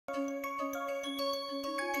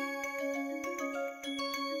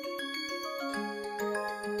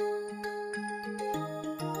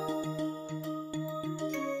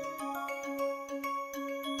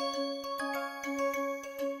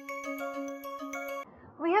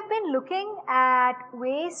been looking at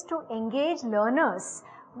ways to engage learners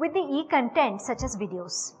with the e-content such as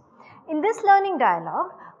videos. In this learning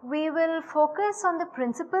dialogue, we will focus on the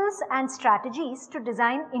principles and strategies to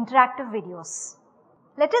design interactive videos.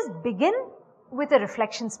 Let us begin with a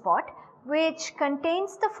reflection spot which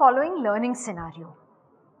contains the following learning scenario.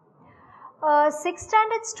 A 6th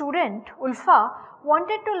standard student, Ulfa,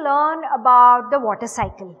 wanted to learn about the water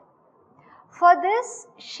cycle. For this,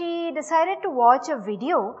 she decided to watch a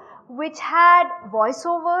video which had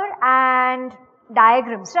voiceover and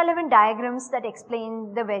diagrams, relevant diagrams that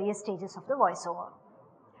explain the various stages of the voiceover.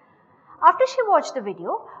 After she watched the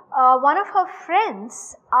video, one of her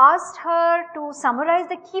friends asked her to summarize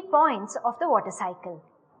the key points of the water cycle,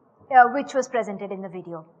 which was presented in the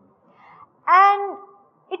video. And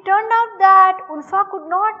it turned out that Ulfa could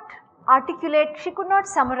not articulate, she could not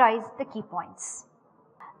summarize the key points.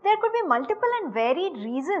 There could be multiple and varied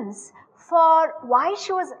reasons for why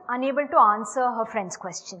she was unable to answer her friend's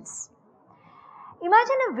questions.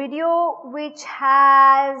 Imagine a video which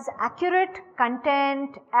has accurate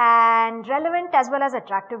content and relevant as well as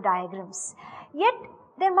attractive diagrams. Yet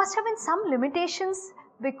there must have been some limitations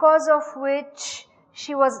because of which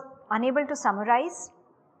she was unable to summarize.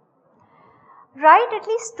 Write at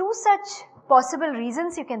least 2 such possible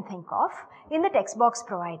reasons you can think of in the text box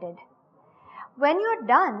provided. When you are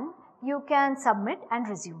done, you can submit and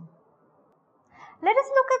resume. Let us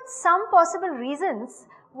look at some possible reasons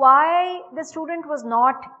why the student was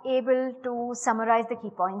not able to summarize the key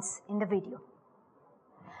points in the video.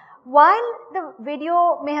 While the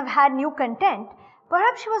video may have had new content,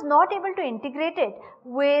 perhaps she was not able to integrate it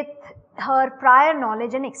with her prior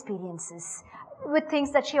knowledge and experiences, with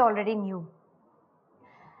things that she already knew.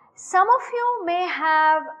 Some of you may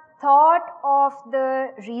have thought of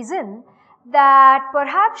the reason that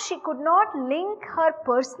perhaps she could not link her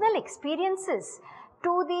personal experiences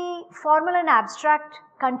to the formal and abstract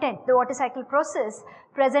content, the water cycle process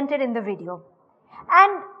presented in the video.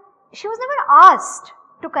 And she was never asked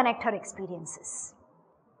to connect her experiences.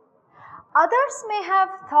 Others may have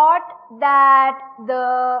thought that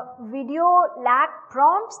the video lacked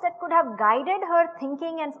prompts that could have guided her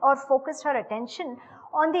thinking and or focused her attention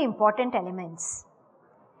on the important elements.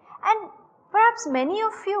 And perhaps many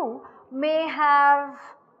of you may have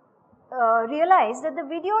realized that the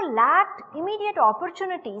video lacked immediate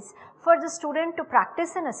opportunities for the student to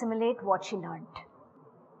practice and assimilate what she learned.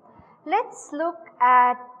 Let's look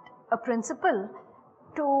at a principle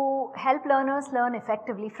to help learners learn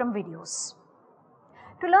effectively from videos.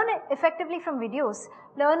 To learn effectively from videos,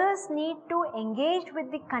 learners need to engage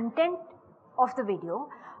with the content of the video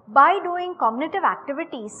by doing cognitive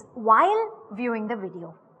activities while viewing the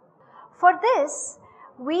video. For this,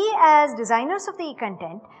 we as designers of the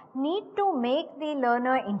e-content need to make the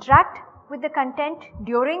learner interact with the content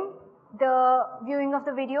during the viewing of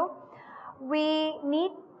the video. We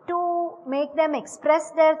need to make them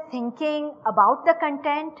express their thinking about the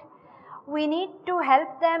content. We need to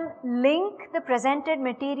help them link the presented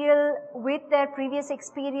material with their previous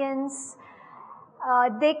experience.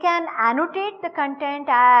 They can annotate the content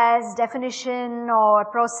as definition or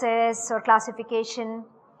process or classification.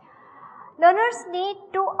 Learners need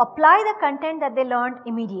to apply the content that they learned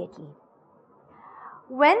immediately.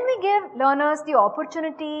 When we give learners the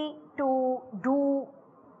opportunity to do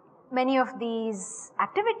many of these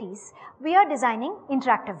activities, we are designing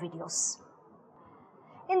interactive videos.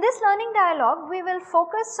 In this learning dialogue, we will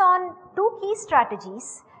focus on 2 key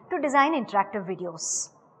strategies to design interactive videos.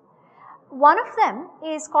 One of them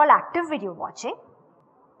is called active video watching.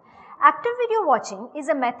 Active video watching is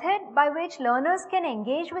a method by which learners can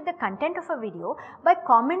engage with the content of a video by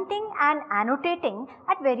commenting and annotating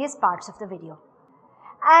at various parts of the video.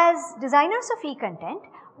 As designers of e-content,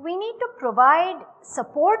 we need to provide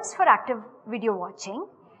supports for active video watching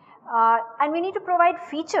and we need to provide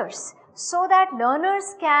features so that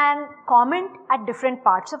learners can comment at different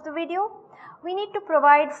parts of the video. We need to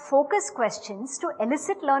provide focus questions to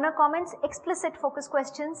elicit learner comments, explicit focus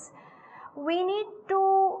questions. We need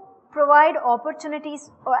to provide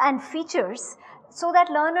opportunities and features so that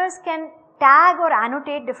learners can tag or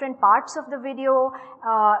annotate different parts of the video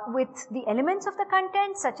with the elements of the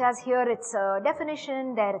content, such as here it's a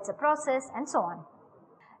definition, there it's a process, and so on.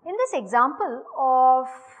 In this example of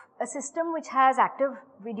a system which has active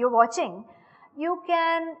video watching, you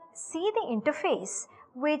can see the interface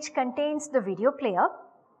which contains the video player,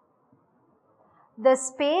 the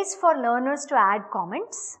space for learners to add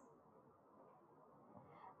comments,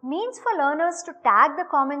 means for learners to tag the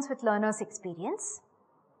comments with learners' experience,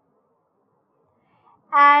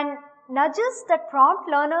 and nudges that prompt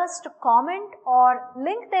learners to comment or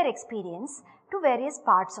link their experience to various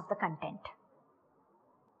parts of the content.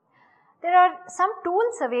 There are some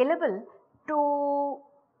tools available to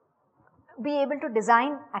be able to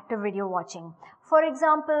design active video watching. For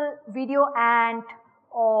example, Video Ant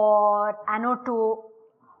or Anno2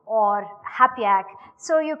 or Happyak.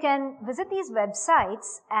 So you can visit these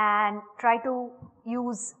websites and try to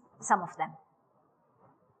use some of them.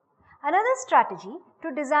 Another strategy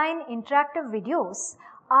to design interactive videos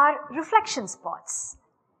are reflection spots.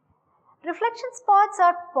 Reflection spots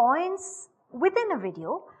are points within a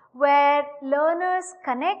video where learners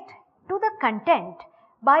connect to the content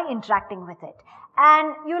by interacting with it.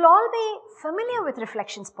 And you'll all be familiar with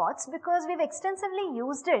reflection spots because we've extensively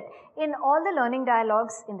used it in all the learning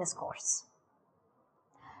dialogues in this course.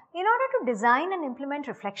 In order to design and implement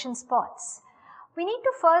reflection spots, we need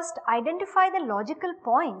to first identify the logical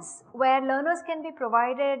points where learners can be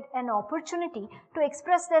provided an opportunity to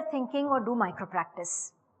express their thinking or do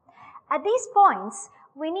micro-practice. At these points,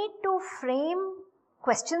 we need to frame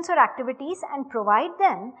questions or activities and provide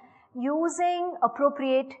them using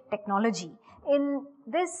appropriate technology. In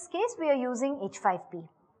this case, we are using H5P.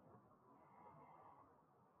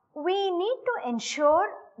 We need to ensure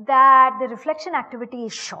that the reflection activity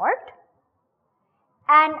is short,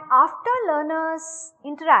 and after learners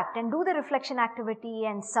interact and do the reflection activity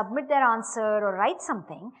and submit their answer or write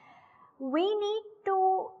something, we need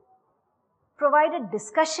to provide a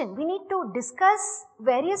discussion. We need to discuss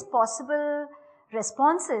various possible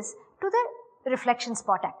responses to the reflection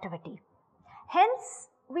spot activity. Hence,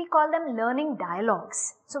 we call them learning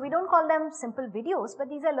dialogues. So we don't call them simple videos, but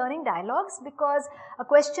these are learning dialogues because a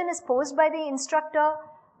question is posed by the instructor,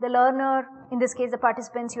 the learner, in this case the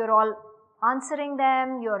participants, you're all answering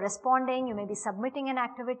them, you're responding, you may be submitting an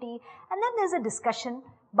activity, and then there's a discussion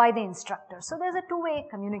by the instructor. So there's a two-way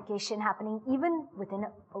communication happening even within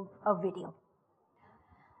a video.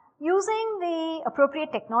 Using the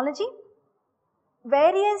appropriate technology,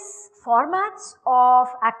 various formats of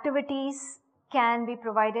activities can be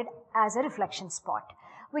provided as a reflection spot.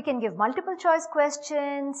 We can give multiple choice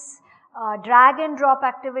questions, drag and drop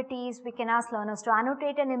activities. We can ask learners to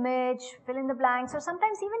annotate an image, fill in the blanks, or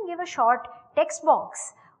sometimes even give a short text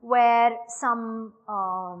box where some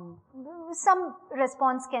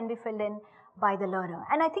response can be filled in by the learner.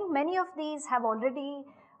 And I think many of these have already,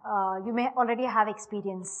 you may already have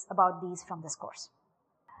experience about these from this course.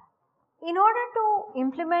 In order to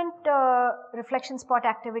implement reflection spot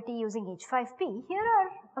activity using H5P, here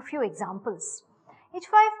are a few examples.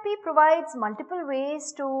 H5P provides multiple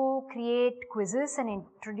ways to create quizzes and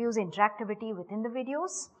introduce interactivity within the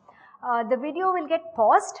videos. The video will get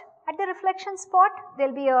paused at the reflection spot. There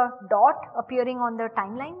will be a dot appearing on the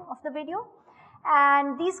timeline of the video,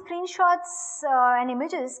 and these screenshots and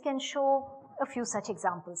images can show a few such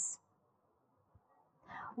examples.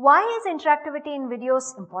 Why is interactivity in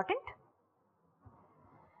videos important?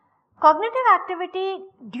 Cognitive activity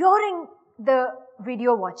during the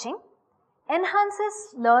video watching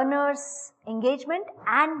enhances learners' engagement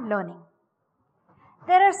and learning.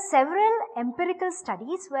 There are several empirical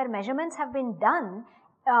studies where measurements have been done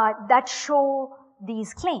that show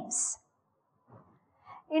these claims.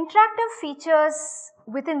 Interactive features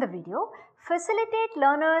within the video facilitate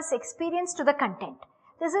learners' experience to the content.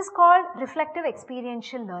 This is called reflective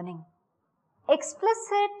experiential learning.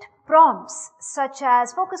 Explicit prompts such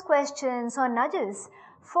as focus questions or nudges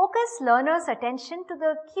focus learners' attention to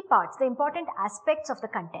the key parts, the important aspects of the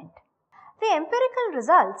content. The empirical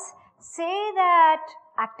results say that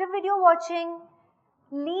active video watching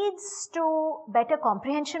leads to better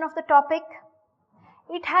comprehension of the topic.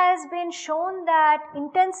 It has been shown that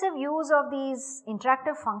intensive use of these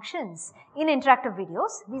interactive functions in interactive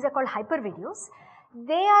videos, these are called hyper videos,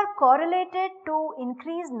 they are correlated to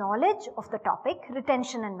increased knowledge of the topic,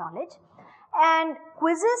 retention and knowledge, and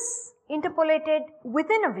quizzes interpolated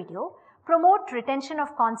within a video promote retention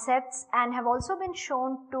of concepts and have also been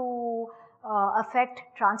shown to affect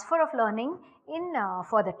transfer of learning in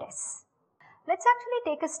further tests. Let's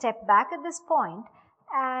actually take a step back at this point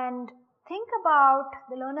and think about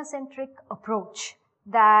the learner-centric approach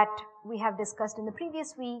that we have discussed in the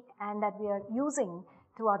previous week and that we are using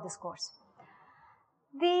throughout this course.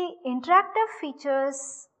 The interactive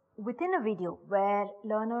features within a video where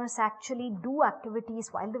learners actually do activities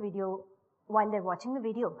while they're watching the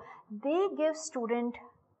video, they give student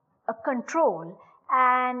a control,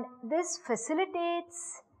 and this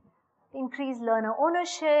facilitates increased learner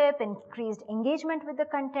ownership, increased engagement with the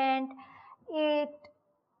content. It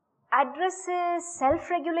addresses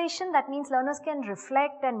self-regulation, that means learners can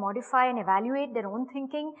reflect and modify and evaluate their own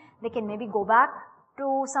thinking. They can maybe go back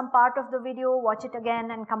to some part of the video, watch it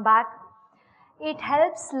again and come back. It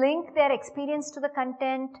helps link their experience to the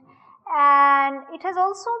content, and it has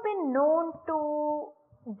also been known to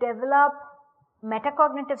develop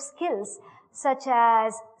metacognitive skills such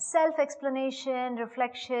as self-explanation,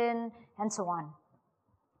 reflection, and so on.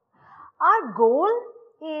 Our goal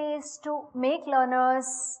is to make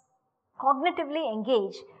learners cognitively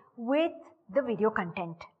engage with the video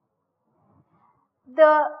content.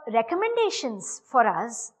 The recommendations for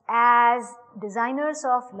us as designers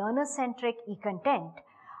of learner-centric e-content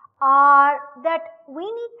are that we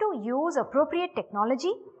need to use appropriate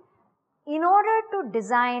technology in order to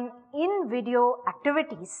design in-video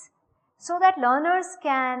activities so that learners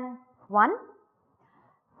can, 1,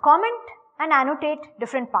 comment and annotate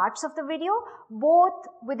different parts of the video, both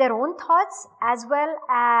with their own thoughts as well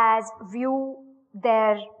as view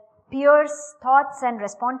their peers' thoughts and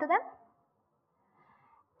respond to them.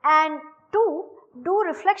 And 2, do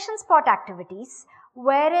reflection spot activities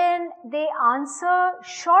wherein they answer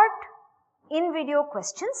short in-video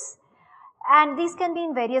questions, and these can be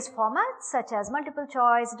in various formats such as multiple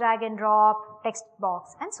choice, drag and drop, text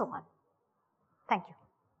box, and so on. Thank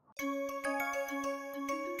you.